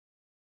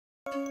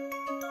Hello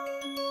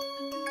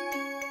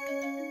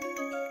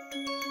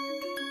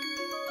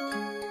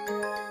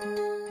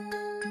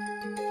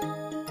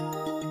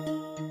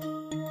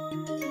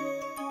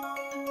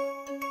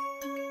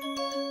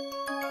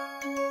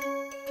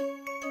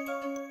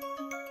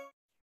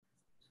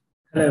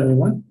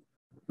everyone,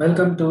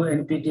 welcome to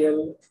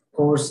NPTEL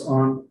course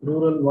on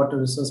Rural Water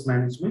Resource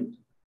Management,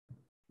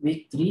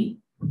 Week 3,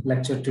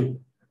 Lecture 2.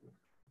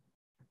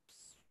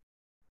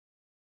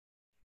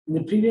 In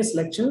the previous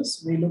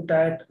lectures, we looked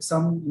at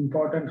some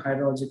important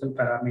hydrological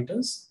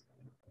parameters,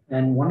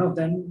 and one of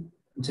them,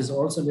 which is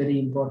also very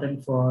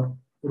important for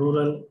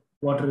rural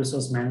water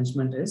resource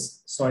management,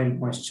 is soil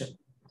moisture.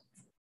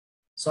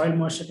 Soil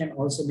moisture can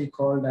also be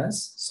called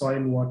as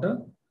soil water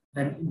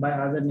and by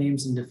other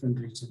names in different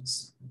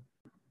regions.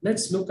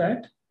 Let's look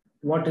at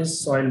what is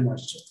soil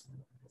moisture.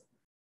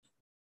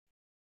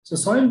 So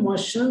soil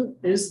moisture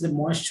is the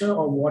moisture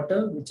or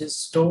water which is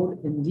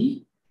stored in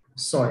the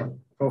soil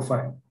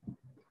profile.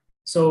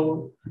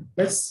 So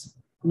let's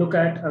look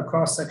at a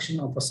cross section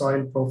of a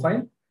soil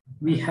profile.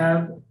 We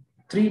have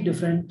three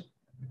different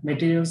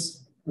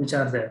materials which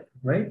are there,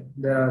 right?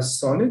 There are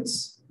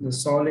solids, the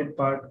solid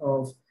part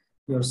of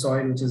your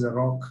soil, which is a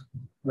rock,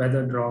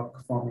 weathered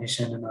rock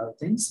formation and other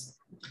things.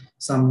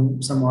 Some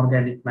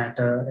organic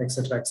matter,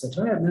 etc.,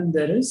 and then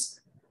there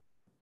is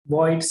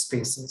void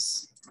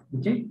spaces.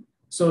 Okay,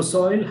 so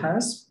soil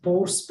has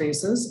pore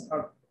spaces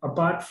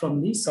apart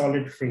from the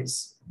solid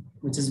phase,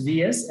 which is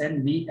Vs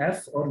and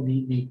Vf or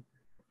Vv.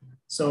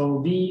 So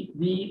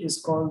V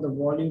is called the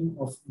volume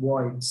of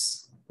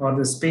voids, or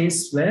the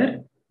space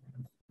where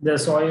the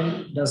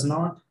soil does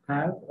not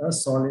have a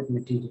solid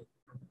material.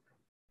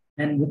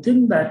 And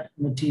within that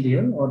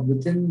material or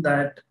within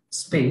that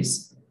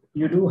space,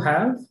 you do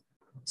have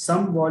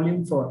some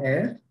volume for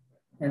air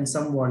and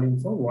some volume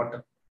for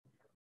water.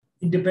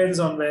 It depends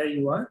on where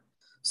you are.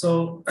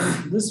 So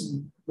this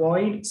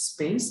void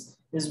space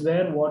is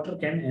where water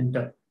can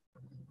enter,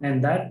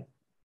 and that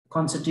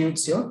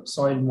constitutes your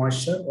soil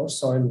moisture or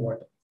soil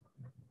water.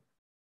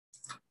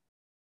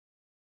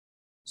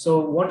 So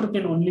water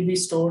can only be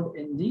stored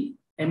in the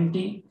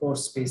empty pore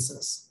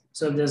spaces.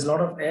 So if there's a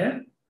lot of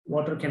air,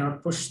 water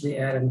cannot push the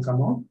air and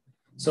come out.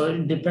 So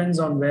it depends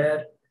on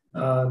where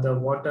the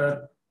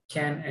water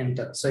can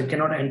enter. So it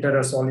cannot enter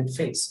a solid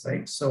phase,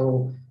 right?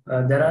 So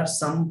there are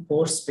some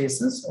pore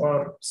spaces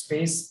or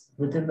space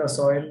within the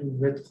soil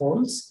with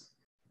holes.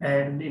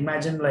 And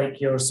imagine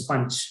like your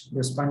sponge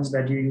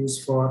that you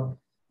use for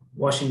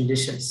washing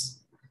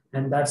dishes.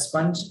 And that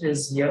sponge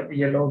is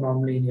yellow,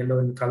 normally yellow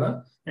in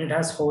color, and it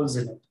has holes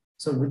in it.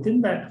 So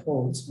within that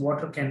holes,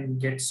 water can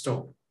get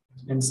stored.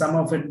 And some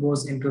of it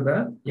goes into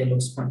the yellow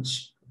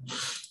sponge.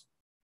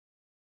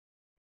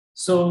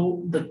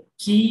 So the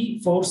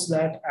key force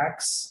that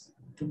acts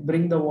to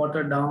bring the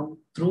water down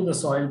through the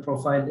soil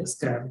profile is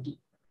gravity.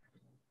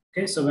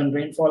 Okay, so when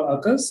rainfall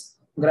occurs,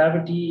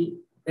 gravity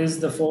is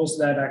the force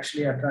that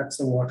actually attracts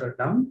the water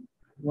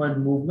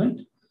downward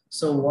movement.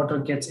 So water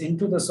gets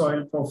into the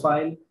soil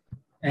profile,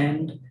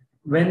 and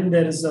when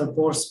there is a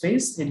pore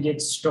space, it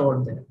gets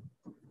stored there.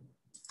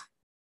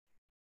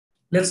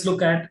 Let's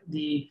look at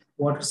the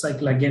water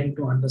cycle again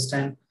to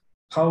understand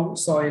how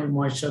soil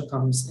moisture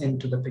comes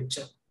into the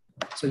picture.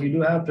 So you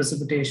do have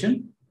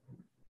precipitation,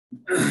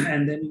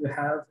 and then you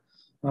have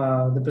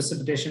the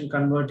precipitation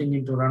converting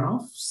into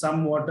runoff.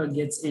 Some water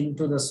gets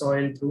into the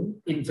soil through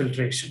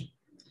infiltration.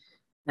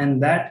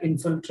 And that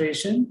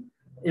infiltration,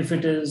 if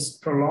it is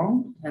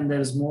prolonged and there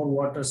is more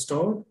water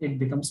stored, it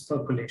becomes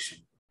percolation.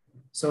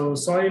 So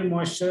soil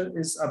moisture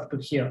is up to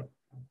here,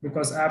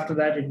 because after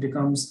that it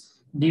becomes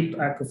deep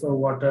aquifer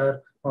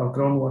water or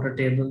groundwater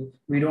table.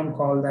 We don't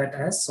call that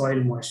as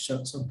soil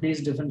moisture. So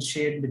please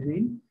differentiate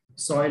between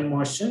soil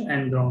moisture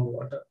and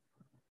groundwater.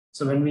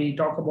 So when we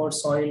talk about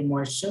soil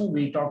moisture,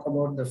 we talk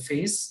about the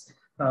phase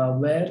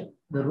where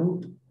the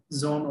root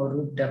zone or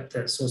root depth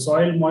is. So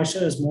soil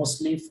moisture is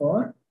mostly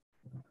for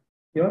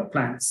your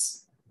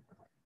plants,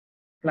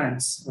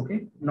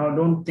 okay? Now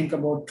don't think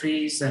about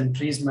trees, and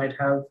trees might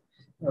have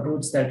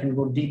roots that can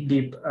go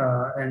deep,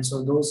 and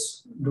so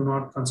those do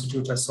not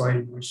constitute as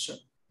soil moisture.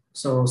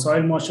 So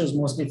soil moisture is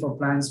mostly for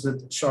plants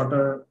with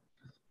shorter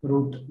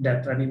root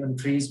depth, and even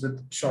trees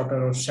with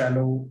shorter or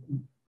shallow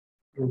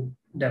root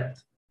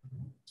depth.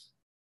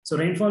 So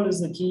rainfall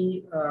is the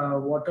key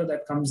water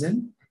that comes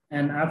in,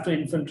 and after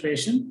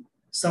infiltration,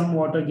 some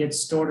water gets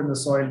stored in the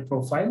soil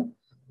profile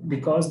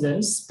because there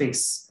is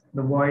space,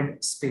 the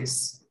void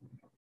space.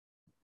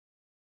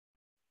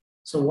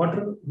 So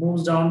water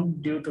moves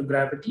down due to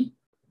gravity.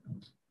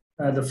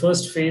 The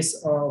first phase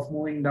of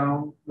moving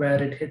down,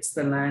 where it hits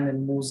the land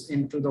and moves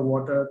into the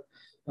water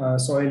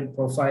soil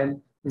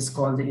profile, is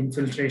called the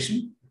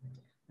infiltration.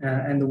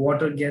 And the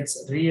water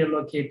gets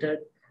reallocated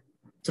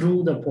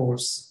through the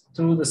pores,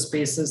 through the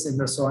spaces in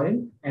the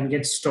soil, and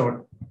gets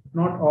stored.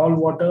 Not all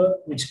water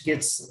which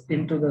gets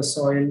into the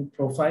soil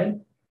profile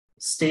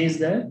stays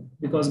there,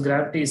 because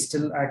gravity is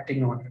still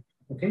acting on it.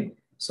 Okay,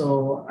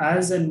 so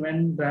as and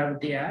when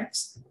gravity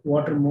acts,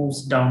 water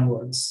moves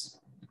downwards.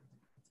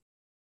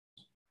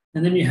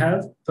 And then you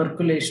have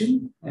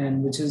percolation,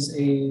 and which is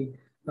a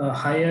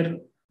higher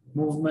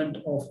movement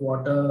of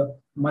water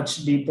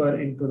much deeper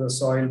into the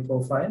soil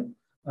profile.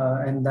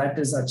 And that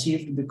is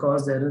achieved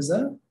because there is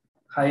a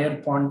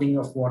higher ponding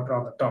of water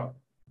on the top,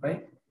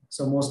 right?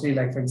 So mostly,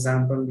 like for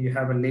example, you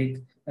have a lake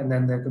and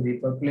then there could be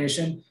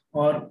percolation,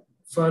 or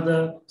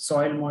further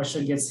soil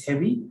moisture gets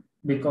heavy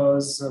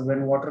because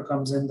when water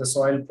comes in, the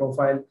soil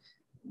profile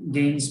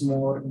gains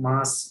more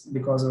mass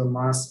because of the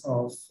mass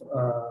of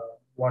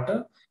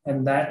water,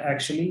 and that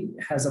actually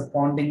has a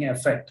ponding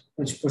effect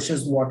which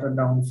pushes water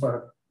down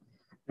further,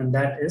 and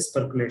that is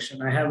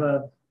percolation. I have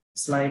a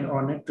slide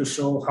on it to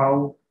show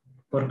how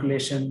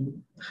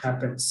percolation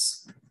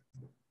happens.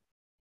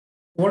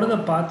 What are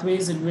the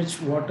pathways in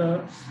which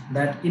water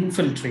that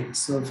infiltrates?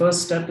 So the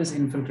first step is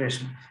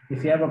infiltration.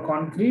 If you have a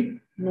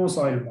concrete, no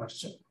soil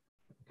moisture.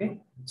 Okay,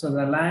 so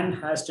the land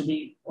has to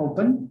be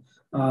open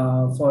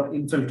for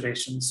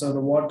infiltration. So the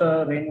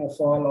water,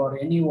 rainfall, or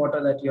any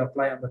water that you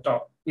apply on the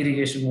top,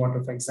 irrigation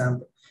water, for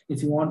example.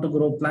 If you want to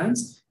grow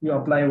plants, you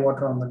apply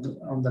water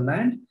on the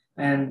land,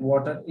 and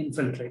water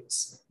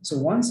infiltrates. So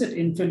once it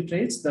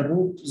infiltrates, the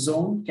root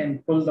zone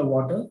can pull the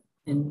water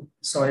in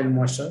soil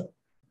moisture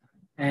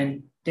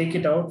and take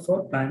it out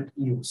for plant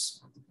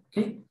use.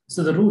 Okay,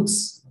 so the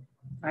roots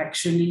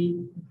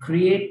actually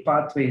create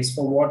pathways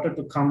for water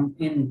to come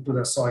into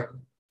the soil.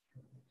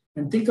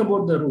 And think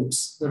about the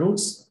roots. The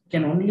roots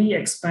can only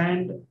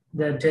expand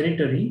their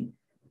territory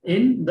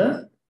in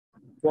the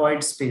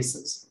void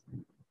spaces.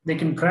 They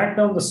can crack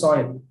down the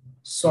soil,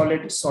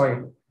 solid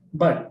soil,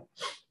 but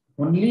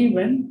only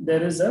when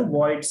there is a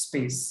void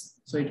space.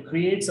 So it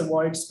creates a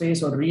void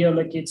space or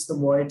reallocates the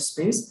void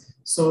space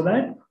so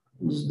that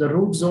the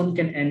root zone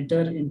can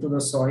enter into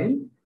the soil,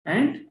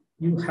 and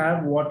you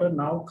have water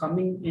now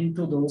coming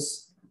into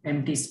those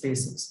empty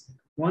spaces.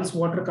 Once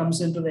water comes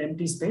into the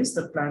empty space,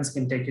 the plants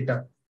can take it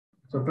up.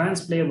 So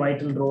plants play a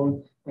vital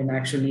role in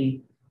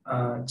actually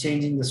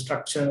changing the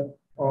structure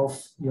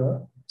of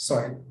your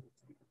soil.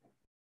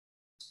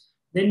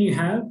 Then you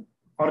have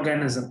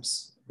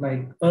organisms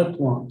like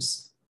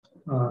earthworms.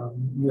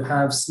 You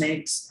have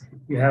snakes,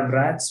 you have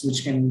rats,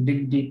 which can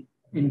dig deep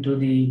into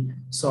the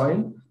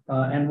soil.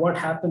 And what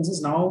happens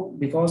is now,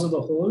 because of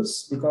the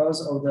holes,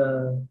 because of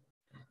the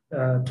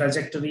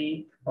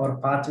trajectory or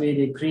pathway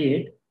they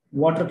create,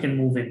 water can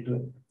move into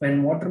it.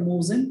 When water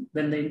moves in,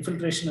 then the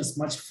infiltration is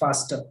much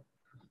faster.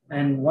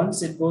 And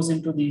once it goes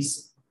into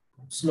these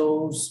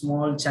slow,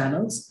 small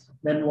channels,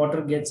 then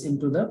water gets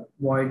into the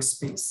void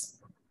space.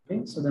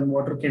 Okay, so then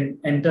water can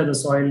enter the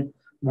soil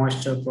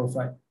moisture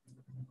profile.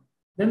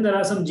 Then there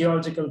are some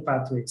geological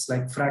pathways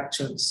like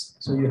fractures.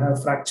 So you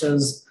have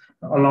fractures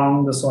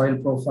along the soil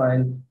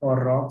profile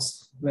or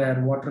rocks where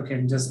water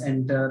can just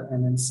enter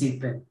and then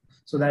seep in.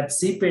 So that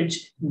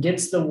seepage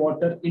gets the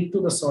water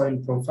into the soil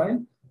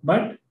profile,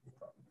 but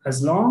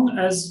as long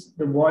as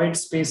the void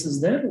space is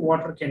there,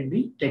 water can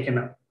be taken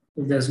up.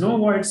 If there's no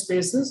void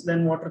spaces,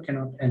 then water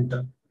cannot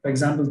enter. For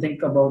example,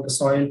 think about a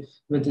soil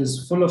which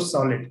is full of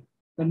solid.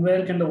 Then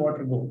where can the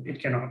water go?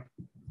 It cannot.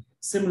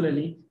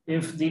 Similarly,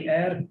 if the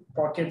air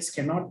pockets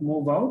cannot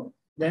move out,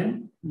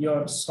 then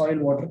your soil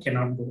water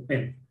cannot go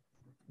in.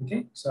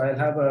 Okay, so I'll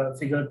have a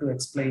figure to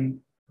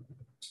explain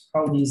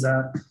how these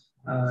are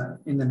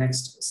in the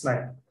next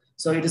slide.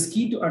 So it is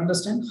key to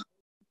understand how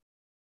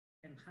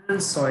to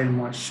enhance soil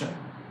moisture.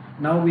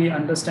 Now we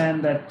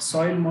understand that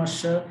soil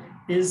moisture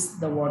is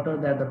the water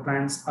that the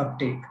plants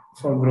uptake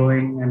for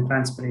growing and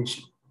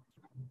transpiration.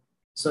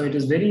 So it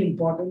is very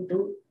important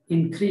to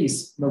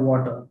increase the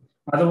water.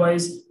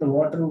 Otherwise, the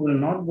water will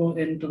not go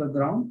into the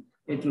ground.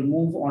 It will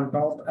move on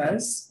top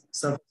as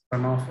surface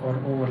runoff or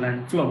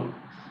overland flow.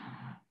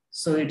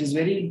 So it is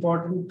very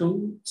important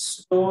to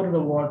store the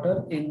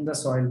water in the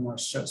soil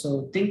moisture.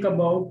 So think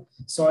about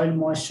soil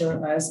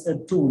moisture as a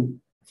tool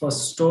for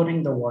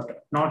storing the water,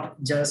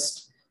 not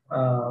just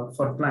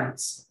for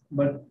plants,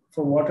 but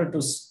for water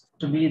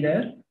to be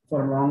there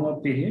for a longer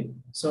period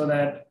so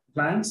that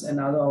plants and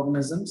other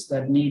organisms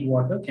that need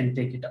water can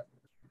take it up.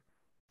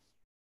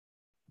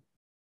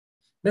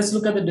 Let's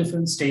look at the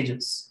different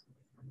stages.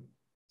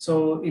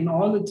 So in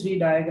all the three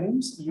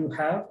diagrams, you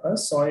have a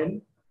soil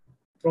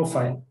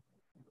profile,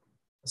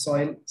 a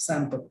soil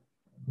sample.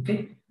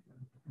 Okay,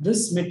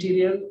 this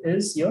material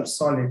is your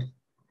solid,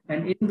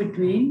 and in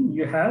between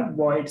you have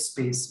void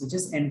space, which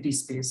is empty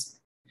space.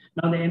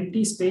 Now the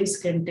empty space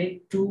can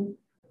take two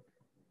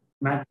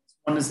matters.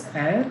 One is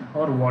air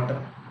or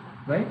water,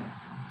 right?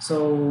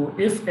 So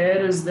if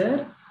air is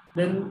there,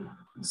 then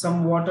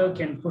some water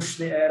can push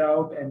the air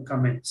out and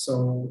come in.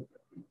 So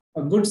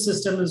a good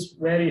system is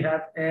where you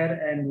have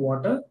air and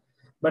water,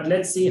 but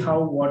let's see how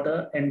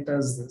water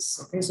enters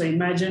this. Okay, so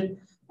imagine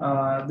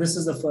this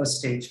is the first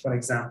stage, for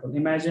example.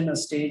 Imagine a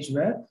stage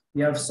where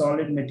you have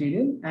solid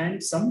material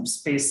and some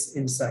space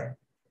inside.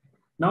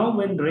 Now,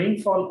 when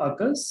rainfall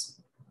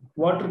occurs,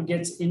 water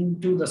gets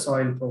into the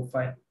soil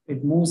profile.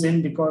 It moves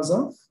in because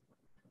of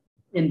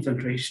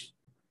infiltration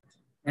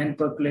and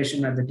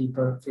percolation at the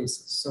deeper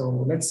phases.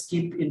 So let's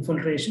keep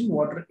infiltration.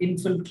 Water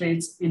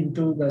infiltrates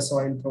into the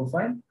soil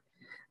profile.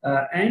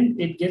 and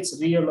it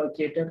gets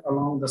reallocated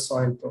along the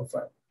soil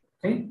profile.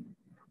 Okay,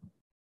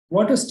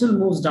 water still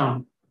moves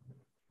down.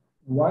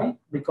 Why?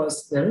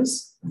 Because there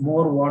is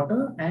more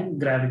water and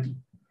gravity.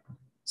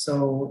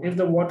 So if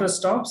the water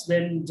stops,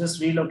 then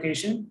just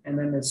relocation and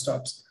then it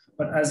stops.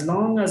 But as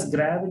long as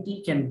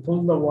gravity can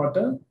pull the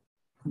water,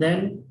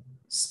 then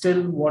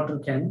still water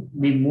can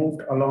be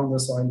moved along the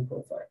soil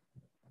profile.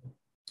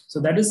 So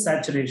that is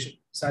saturation.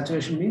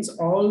 Saturation means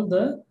all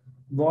the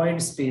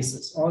void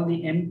spaces, all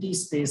the empty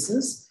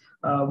spaces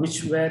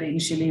which were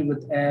initially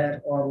with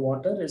air or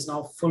water is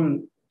now full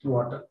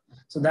water.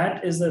 So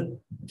that is the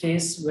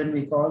case when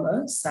we call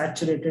a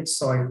saturated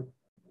soil,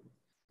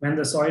 when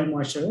the soil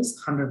moisture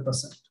is 100%.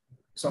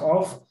 So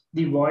of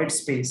the void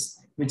space,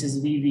 which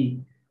is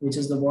VV, which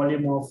is the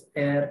volume of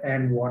air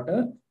and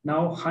water,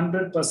 now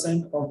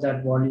 100% of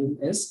that volume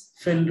is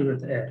filled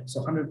with air.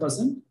 So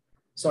 100%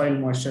 soil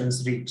moisture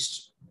is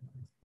reached.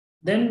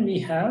 Then we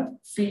have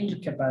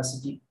field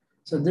capacity.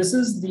 So this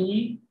is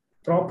the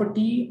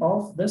property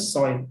of the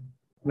soil,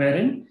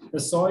 wherein the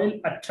soil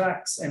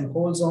attracts and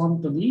holds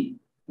on to the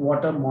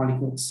water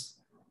molecules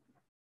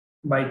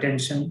by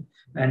tension,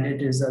 and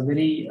it is a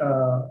very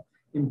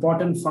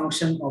important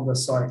function of the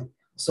soil.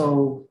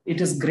 So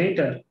it is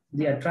greater,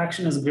 the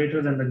attraction is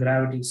greater than the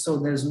gravity. So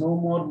there's no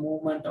more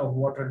movement of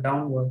water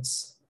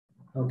downwards.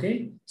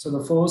 Okay, so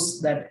the force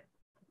that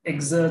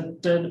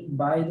exerted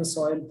by the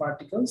soil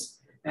particles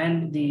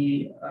and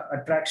the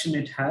attraction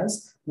it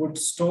has would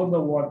store the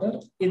water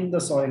in the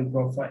soil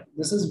profile.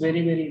 This is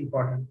very, very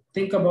important.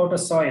 Think about a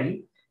soil.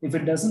 If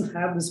it doesn't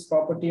have this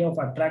property of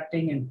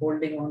attracting and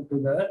holding on to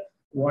the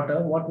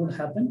water, what would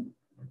happen?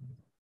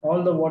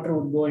 All the water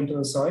would go into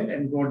the soil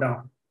and go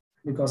down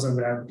because of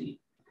gravity.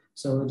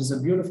 So it is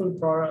a beautiful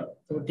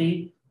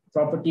property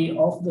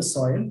of the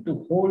soil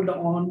to hold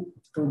on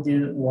to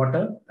the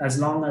water as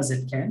long as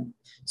it can,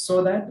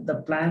 so that the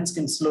plants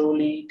can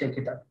slowly take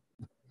it up.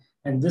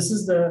 And this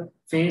is the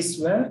phase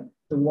where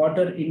the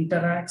water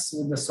interacts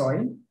with the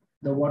soil,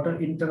 the water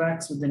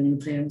interacts with the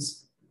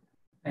nutrients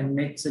and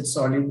makes it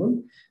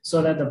soluble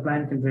so that the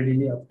plant can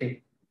readily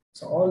uptake.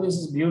 So all this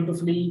is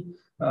beautifully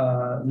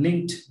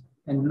linked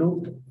and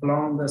looped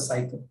along the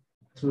cycle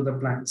through the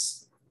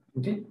plants.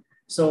 Okay,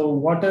 so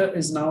water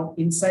is now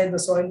inside the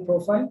soil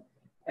profile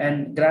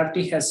and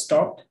gravity has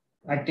stopped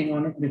acting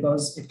on it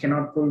because it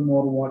cannot pull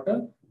more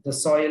water. The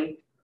soil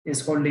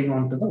is holding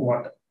on to the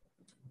water.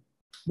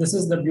 This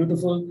is the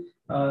beautiful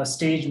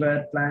stage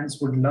where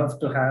plants would love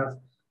to have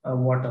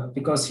water,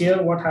 because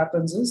here what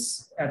happens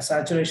is at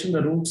saturation,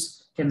 the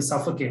roots can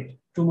suffocate.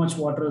 Too much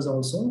water is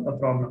also a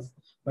problem.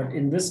 But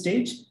in this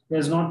stage,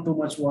 there's not too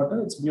much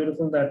water. It's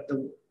beautiful that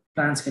the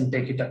plants can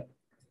take it up.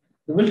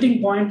 The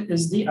wilting point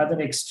is the other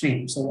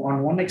extreme. So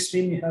on one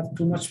extreme, you have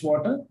too much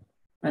water,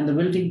 and the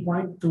wilting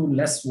point too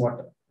less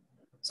water.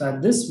 So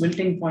at this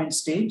wilting point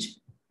stage,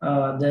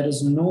 there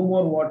is no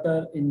more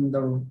water in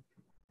the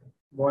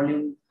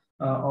volume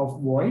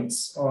of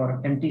voids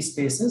or empty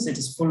spaces. It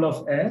is full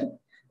of air,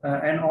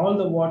 and all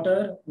the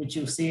water which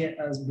you see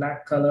as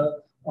black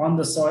color on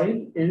the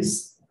soil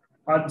is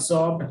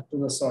adsorbed to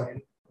the soil,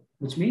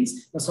 which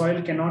means the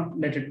soil cannot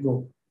let it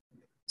go.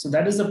 So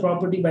that is the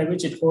property by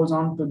which it holds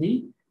on to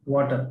the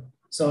water.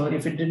 So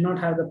if it did not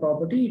have the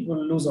property, it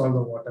will lose all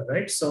the water,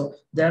 right? So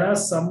there are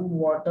some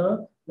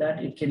water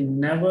that it can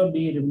never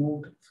be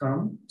removed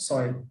from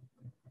soil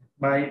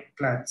by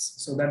plants.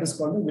 So that is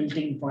called the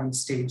wilting point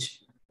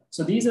stage.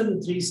 So these are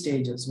the three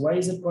stages. Why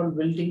is it called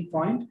wilting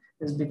point?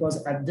 Is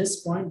because at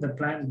this point, the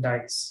plant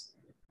dies.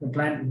 The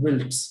plant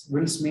wilts.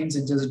 Wilts means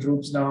it just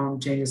droops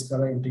down, changes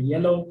color into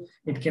yellow.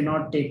 It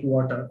cannot take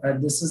water.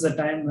 And this is the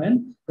time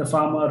when the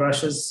farmer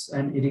rushes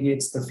and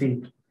irrigates the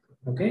field.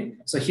 Okay,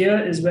 so here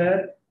is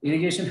where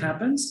irrigation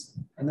happens,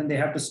 and then they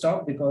have to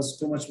stop because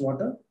too much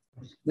water.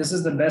 This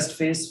is the best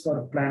phase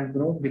for plant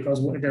growth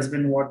because it has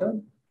been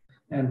watered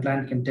and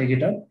plant can take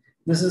it up.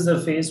 This is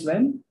the phase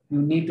when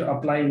you need to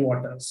apply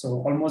water.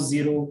 So almost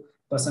 0%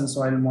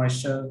 soil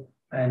moisture,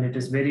 and it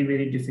is very,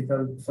 very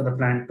difficult for the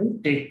plant to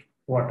take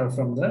water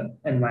from the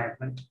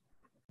environment.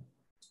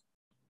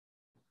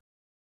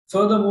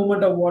 Further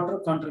movement of water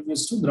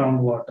contributes to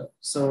groundwater.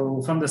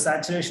 So from the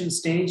saturation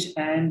stage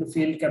and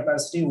field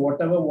capacity,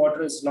 whatever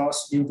water is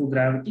lost due to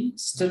gravity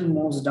still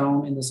moves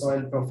down in the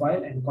soil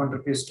profile and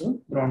contributes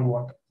to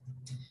groundwater.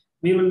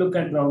 We will look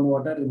at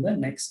groundwater in the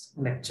next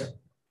lecture.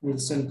 We'll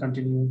still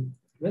continue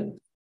with.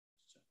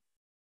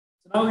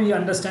 So now we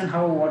understand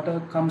how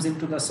water comes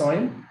into the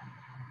soil.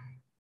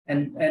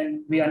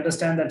 And we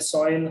understand that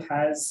soil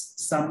has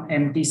some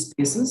empty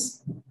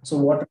spaces. So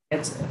water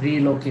gets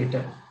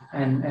relocated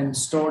and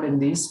stored in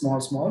these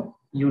small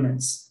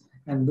units.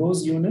 And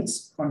those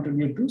units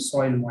contribute to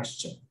soil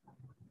moisture.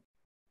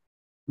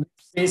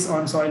 Based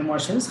on soil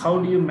moisture is how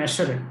do you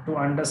measure it to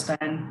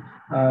understand,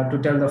 to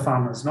tell the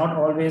farmers. Not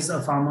always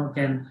a farmer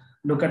can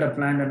look at a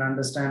plant and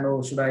understand,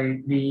 oh, should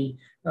I be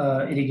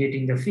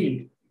irrigating the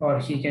field? Or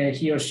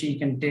he or she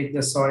can take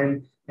the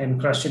soil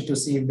and crush it to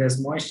see if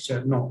there's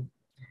moisture. No,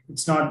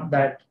 it's not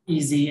that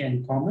easy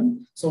and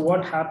common. So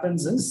what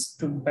happens is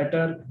to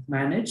better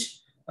manage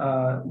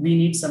we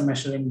need some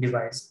measuring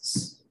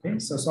devices. Okay,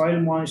 so soil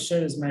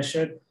moisture is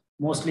measured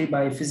mostly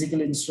by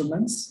physical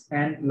instruments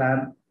and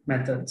lab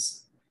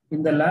methods.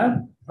 In the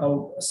lab,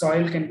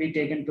 soil can be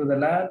taken to the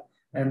lab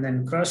and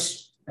then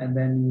crushed and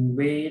then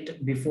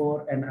weighed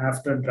before and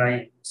after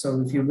drying.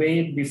 So if you weigh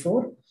it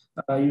before,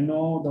 you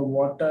know the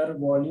water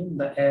volume,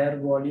 the air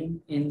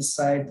volume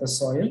inside the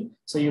soil.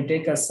 So you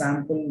take a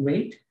sample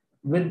weight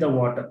with the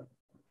water.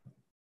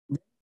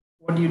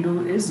 What you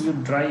do is you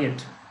dry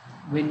it.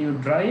 When you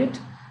dry it,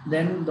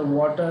 then the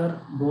water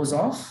goes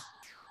off.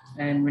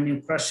 And when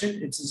you crush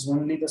it, it is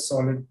only the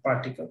solid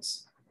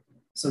particles.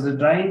 So the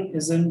drying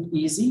isn't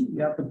easy.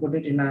 You have to put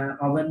it in an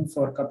oven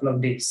for a couple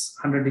of days,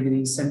 100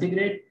 degrees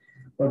centigrade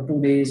for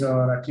 2 days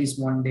or at least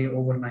 1 day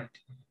overnight.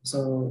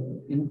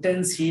 So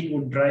intense heat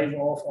would drive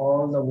off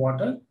all the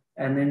water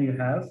and then you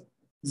have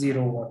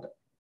zero water.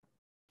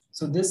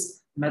 So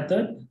this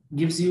method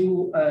gives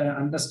you an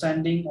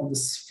understanding of the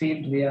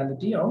field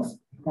reality of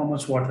how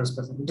much water is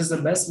present. It is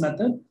the best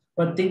method,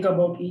 but think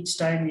about each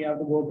time you have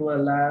to go to a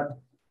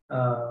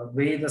lab,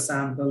 weigh the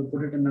sample,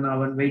 put it in an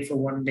oven, wait for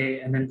 1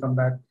 day and then come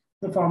back.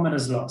 The farmer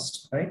is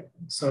lost, right?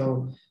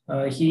 So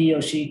he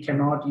or she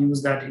cannot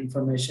use that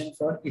information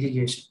for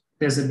irrigation.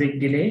 There's a big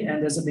delay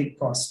and there's a big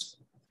cost.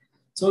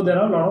 So there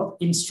are a lot of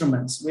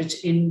instruments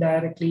which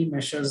indirectly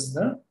measures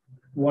the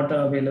water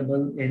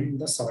available in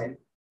the soil.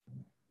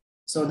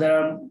 So there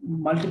are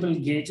multiple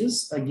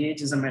gauges. A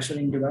gauge is a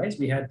measuring device.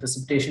 We had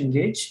precipitation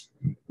gauge.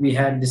 We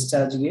had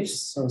discharge gauge.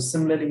 So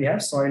similarly, we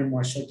have soil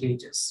moisture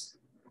gauges.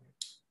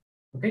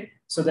 Okay.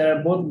 So there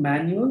are both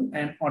manual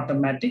and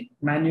automatic.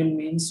 Manual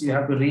means you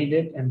have to read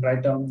it and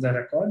write down the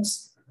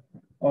records,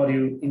 or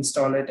you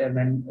install it and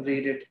then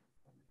read it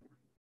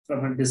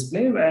from a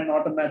display. And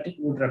automatic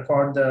would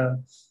record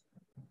the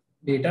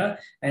data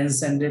and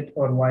send it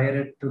or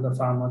wire it to the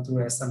farmer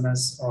through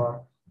SMS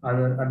or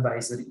other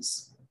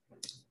advisories.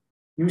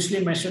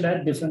 Usually measured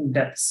at different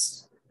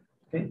depths.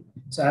 Okay.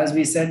 So as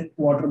we said,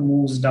 water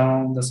moves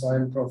down the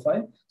soil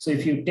profile. So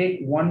if you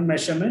take one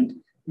measurement,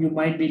 you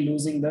might be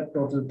losing the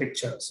total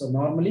picture. So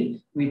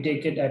normally we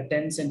take it at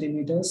 10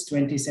 centimeters,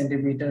 20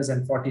 centimeters,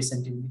 and 40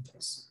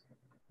 centimeters.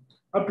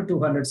 Up to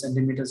 200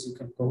 centimeters you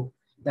can go.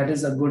 That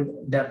is a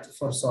good depth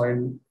for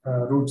soil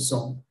root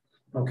zone.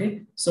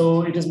 Okay.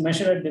 So it is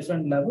measured at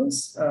different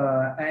levels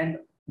and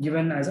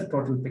given as a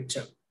total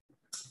picture.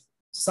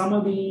 Some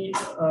of the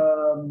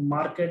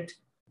market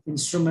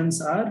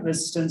instruments are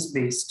resistance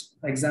based.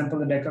 Example,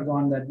 the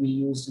decagon that we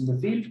used in the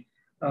field.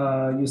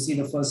 You see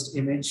the first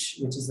image,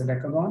 which is the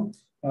decagon.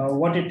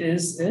 What it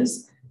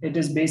is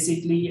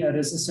basically a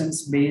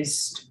resistance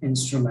based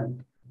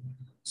instrument.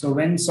 So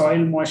when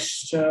soil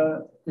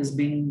moisture is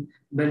being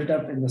built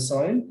up in the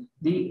soil,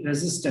 the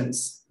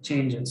resistance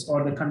changes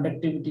or the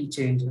conductivity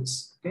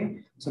changes. Okay.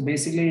 So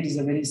basically it is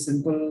a very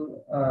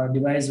simple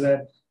device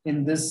where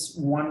in this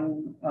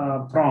one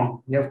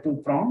prong, you have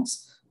two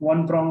prongs.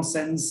 One prong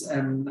sends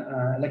an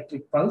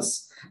electric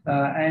pulse,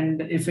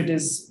 and if it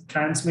is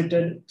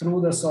transmitted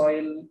through the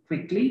soil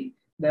quickly,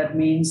 that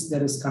means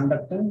there is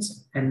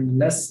conductance and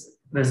less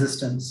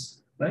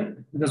resistance, right?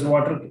 Because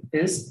water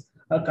is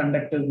a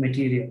conductive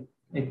material.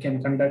 It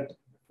can conduct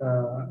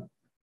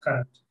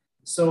current.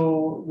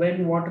 So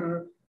when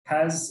water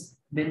has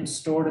been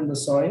stored in the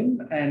soil,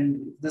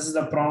 and this is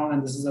the prong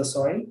and this is the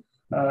soil,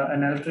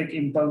 an electric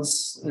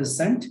impulse is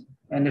sent.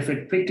 And if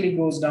it quickly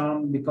goes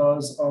down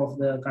because of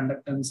the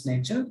conductance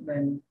nature,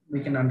 then we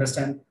can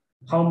understand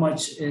how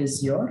much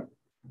is your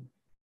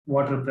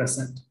water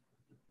present.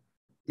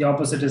 The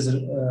opposite is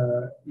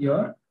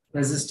your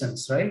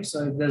resistance, right?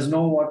 So if there's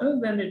no water,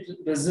 then it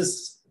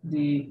resists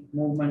the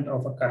movement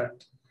of a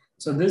current.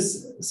 So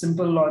this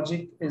simple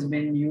logic is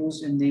being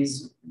used in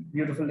these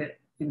beautiful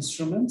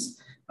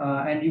instruments,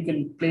 and you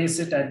can place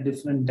it at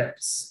different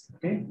depths.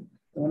 Okay.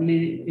 The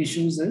only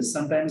issues is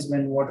sometimes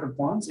when water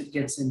ponds, it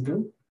gets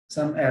into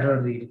some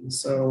error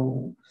readings.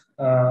 So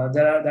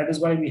that is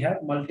why we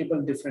have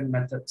multiple different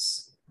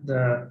methods.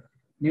 The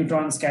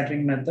neutron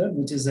scattering method,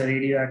 which is a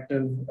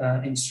radioactive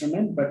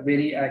instrument, but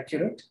very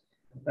accurate.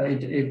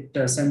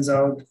 It sends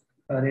out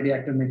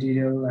radioactive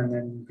material and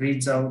then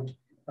reads out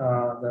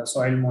the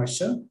soil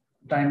moisture,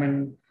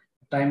 time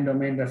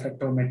domain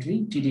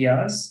reflectometry,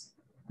 TDRs,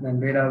 then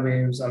radar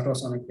waves,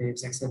 ultrasonic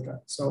waves, etc.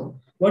 So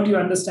what you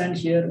understand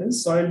here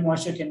is soil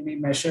moisture can be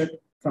measured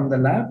from the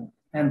lab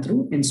and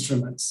through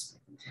instruments.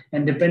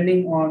 And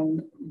depending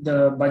on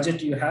the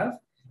budget you have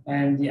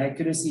and the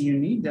accuracy you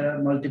need, there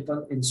are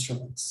multiple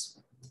instruments.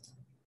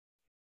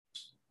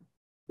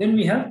 Then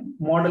we have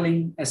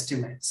modeling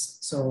estimates.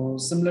 So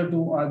similar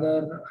to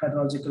other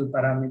hydrological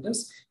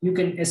parameters, you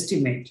can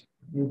estimate,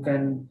 you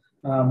can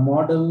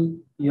model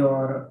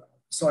your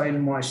soil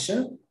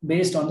moisture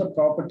based on the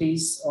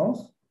properties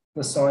of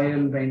the soil,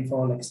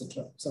 rainfall,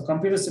 etc. So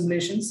computer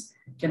simulations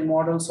can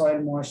model soil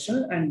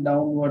moisture and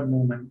downward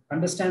movement.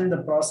 Understand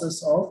the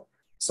process of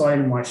soil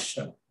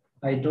moisture.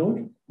 I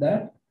told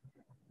that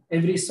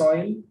every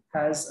soil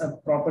has a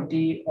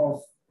property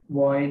of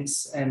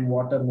voids and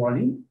water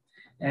volume.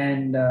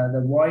 And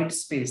the void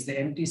space, the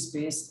empty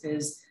space,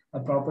 is a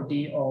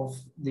property of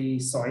the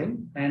soil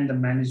and the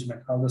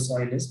management, how the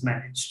soil is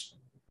managed,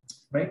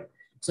 right?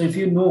 So if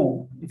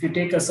you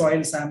take a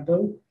soil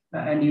sample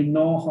and you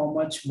know how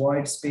much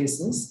void space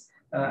is,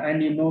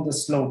 and you know the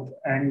slope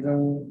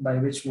angle by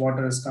which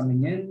water is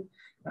coming in,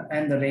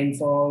 and the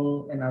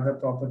rainfall and other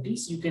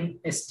properties, you can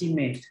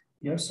estimate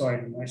your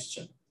soil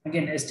moisture.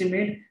 Again,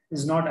 estimate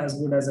is not as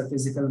good as a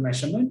physical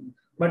measurement,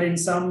 but in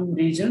some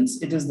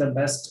regions, it is the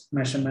best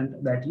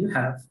measurement that you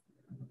have.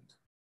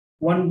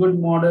 One good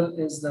model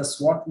is the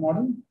SWOT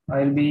model.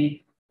 I'll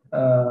be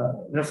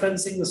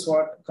referencing the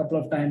SWOT a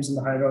couple of times in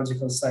the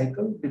hydrological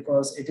cycle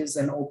because it is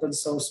an open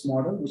source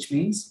model, which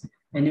means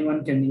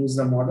anyone can use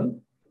the model.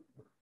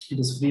 It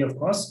is free of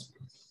cost,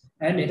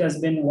 and it has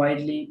been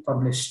widely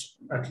published,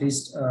 at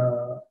least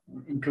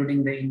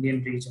including the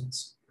Indian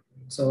regions.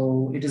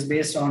 So it is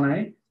based on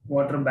a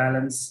water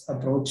balance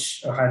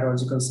approach, a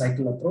hydrological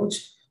cycle approach,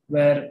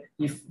 where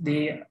if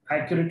they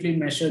accurately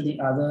measure the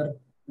other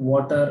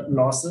water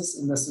losses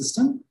in the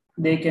system,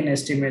 they can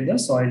estimate the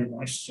soil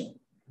moisture.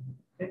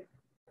 Okay.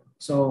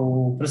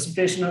 So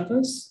precipitation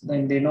occurs,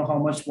 then they know how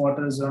much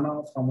water is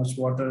runoff, how much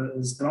water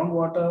is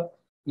groundwater,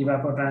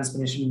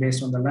 evapotranspiration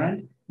based on the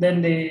land,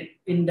 then they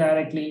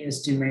indirectly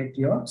estimate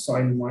your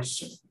soil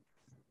moisture.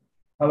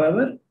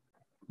 However,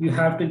 you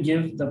have to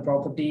give the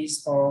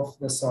properties of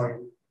the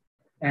soil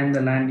and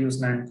the land use,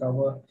 land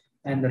cover,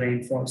 and the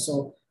rainfall.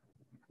 So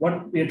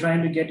what we're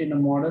trying to get in a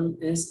model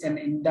is an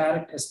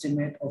indirect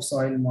estimate of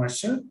soil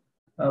moisture,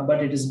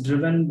 but it is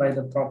driven by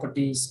the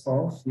properties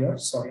of your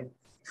soil,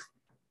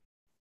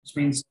 which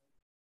means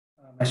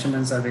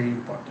measurements are very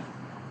important.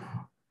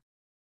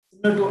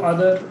 Similar to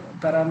other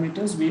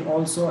parameters, we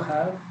also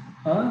have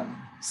a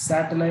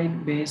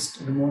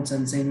satellite-based remote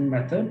sensing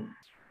method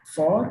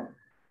for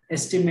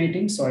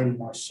estimating soil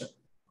moisture.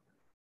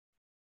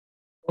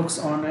 It works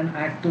on an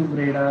active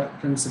radar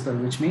principle,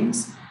 which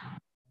means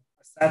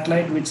a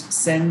satellite which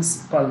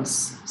sends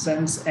pulse,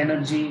 sends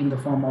energy in the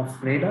form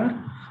of radar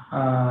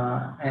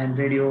and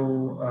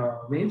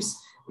radio waves.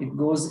 It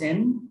goes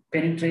in,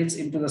 penetrates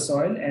into the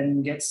soil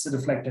and gets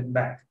reflected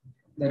back.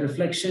 The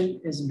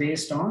reflection is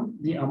based on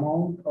the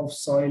amount of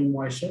soil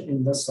moisture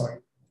in the soil.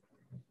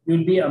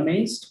 You'll be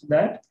amazed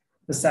that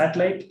the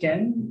satellite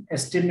can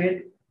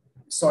estimate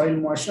soil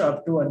moisture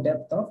up to a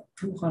depth of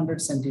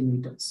 200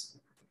 centimeters.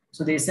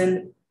 So they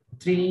send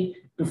 3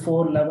 to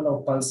 4 level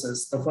of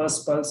pulses. The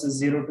first pulse is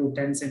 0 to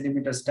 10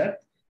 centimeters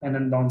depth and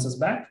then bounces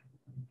back.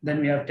 Then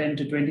we have 10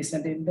 to 20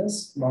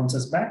 centimeters,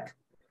 bounces back.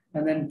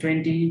 And then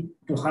 20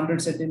 to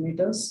 100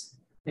 centimeters,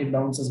 it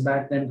bounces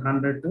back, then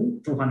 100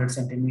 to 200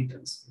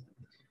 centimeters.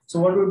 So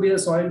what would be the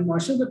soil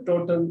moisture? The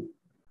total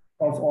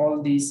of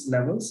all these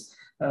levels,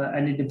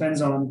 and it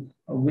depends on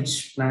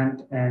which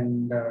plant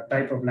and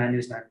type of land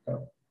use land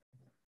cover.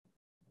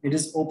 It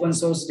is open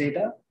source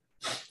data,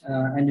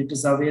 and it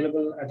is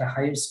available at a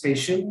higher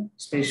spatial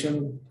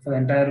for the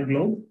entire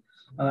globe,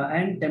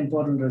 and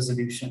temporal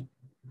resolution.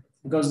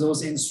 Because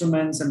those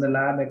instruments and the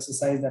lab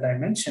exercise that I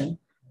mentioned,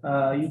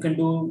 you can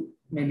do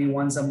maybe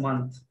once a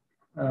month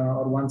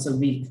or once a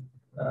week,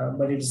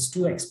 but it is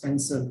too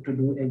expensive to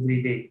do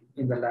every day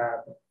in the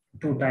lab,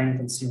 too time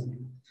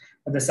consuming.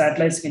 But the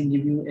satellites can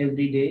give you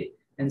every day,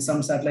 and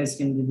some satellites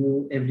can give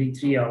you every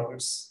 3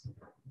 hours,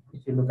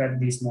 if you look at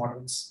these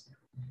models.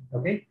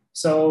 Okay,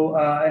 so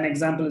an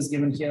example is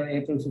given here,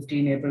 April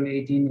 15, April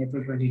 18,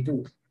 April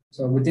 22.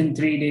 So within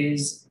 3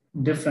 days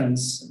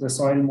difference, the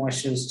soil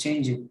moisture is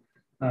changing,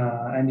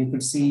 and you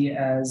could see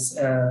as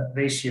a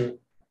ratio.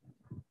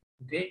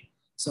 Okay,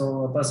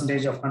 so a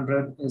percentage of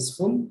 100 is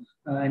full,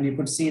 and you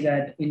could see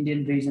that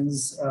Indian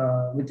regions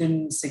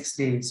within 6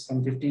 days,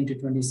 from 15 to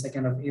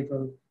 22nd of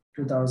April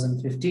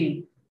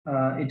 2015,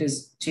 it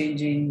is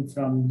changing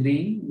from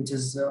green, which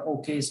is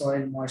okay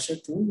soil moisture,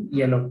 to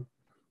yellow,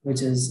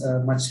 which is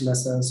much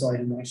lesser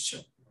soil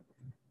moisture.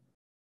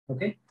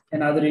 Okay,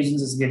 and other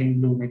regions is getting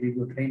blue, maybe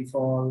good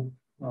rainfall,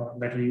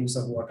 better use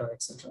of water,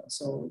 etc.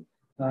 So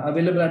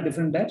available at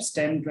different depths,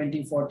 10,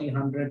 20, 40,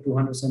 100,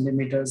 200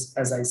 centimeters,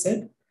 as I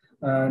said,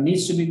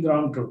 needs to be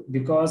ground truth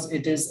because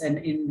it is an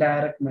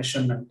indirect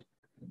measurement.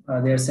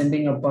 They are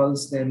sending a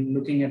pulse, they're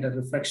looking at a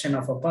reflection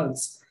of a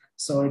pulse.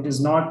 So it is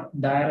not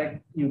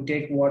direct, you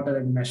take water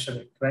and measure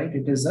it, right?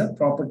 It is a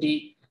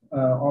property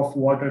of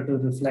water to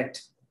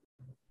reflect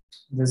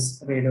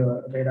this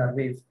radar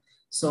wave.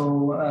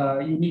 So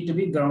you need to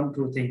be ground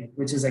truthing it,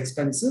 which is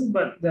expensive,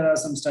 but there are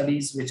some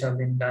studies which have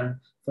been done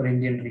for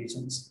Indian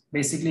regions.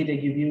 Basically, they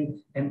give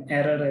you an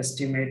error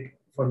estimate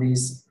for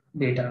these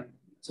data,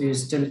 so you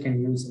still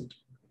can use it.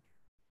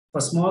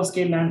 For small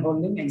scale land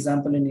holding,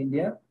 example in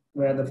India,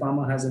 where the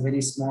farmer has a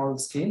very small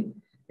scale,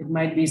 it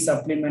might be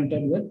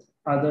supplemented with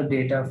other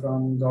data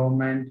from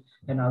government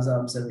and other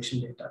observation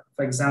data.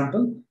 For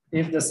example,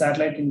 if the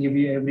satellite can give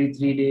you every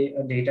 3-day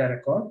data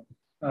record,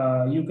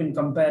 you can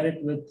compare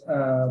it with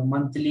a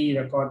monthly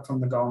record from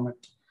the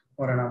government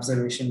or an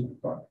observation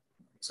record.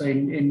 So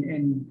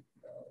in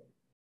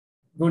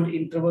good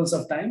intervals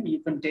of time, you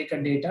can take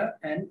a data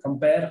and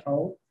compare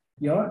how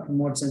your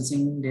remote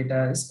sensing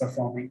data is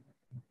performing.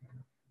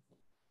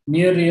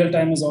 Near real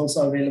time is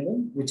also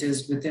available. which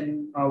is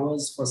within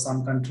hours for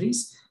some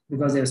countries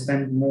because they've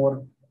spent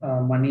more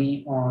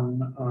money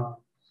on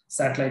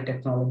satellite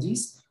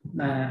technologies.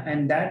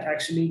 And that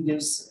actually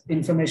gives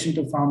information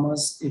to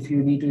farmers if you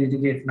need to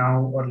irrigate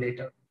now or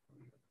later.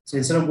 So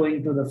instead of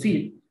going to the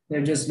field,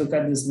 they just look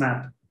at this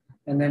map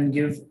and then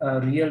give a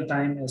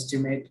real-time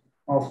estimate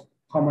of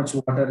how much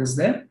water is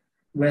there,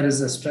 where is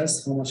the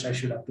stress, how much I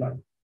should apply.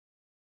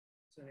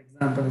 So an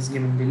example is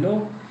given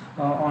below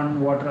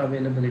on water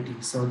availability.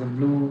 So the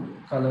blue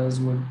colors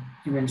would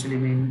eventually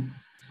mean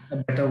a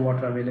better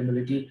water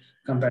availability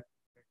compared to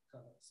the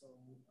red color. So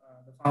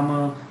the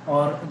farmer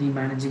or the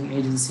managing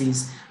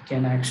agencies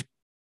can actually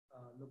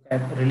look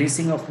at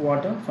releasing of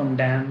water from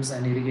dams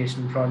and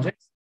irrigation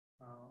projects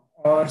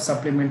or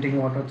supplementing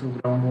water through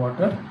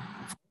groundwater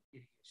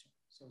irrigation.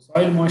 So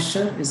soil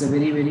moisture is a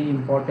very, very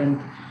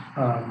important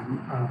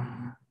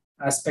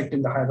aspect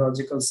in the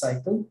hydrological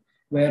cycle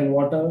where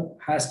water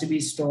has to be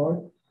stored,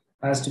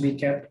 has to be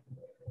kept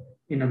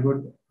in a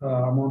good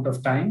amount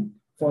of time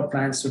for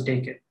plants to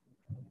take it.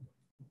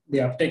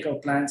 The uptake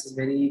of plants is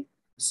very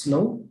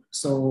slow.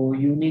 So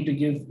you need to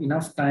give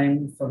enough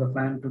time for the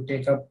plant to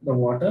take up the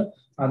water.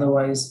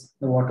 Otherwise,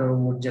 the water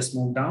would just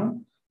move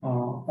down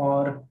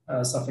or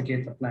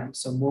suffocate the plant.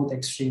 So both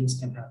extremes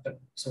can happen.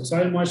 So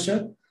soil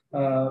moisture,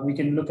 we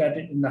can look at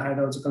it in the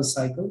hydrological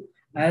cycle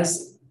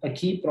as a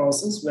key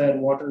process where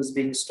water is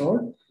being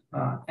stored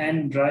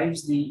and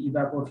drives the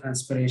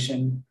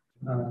evapotranspiration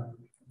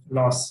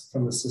loss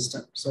from the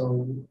system.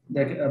 So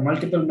there are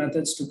multiple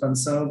methods to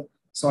conserve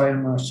soil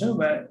moisture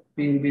where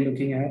we will be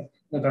looking at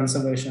the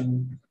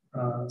conservation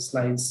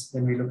slides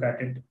when we look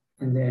at it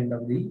in the end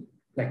of the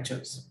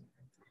lectures.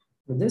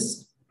 With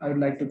this, I would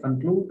like to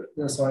conclude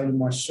the soil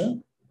moisture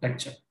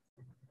lecture.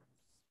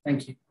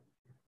 Thank you.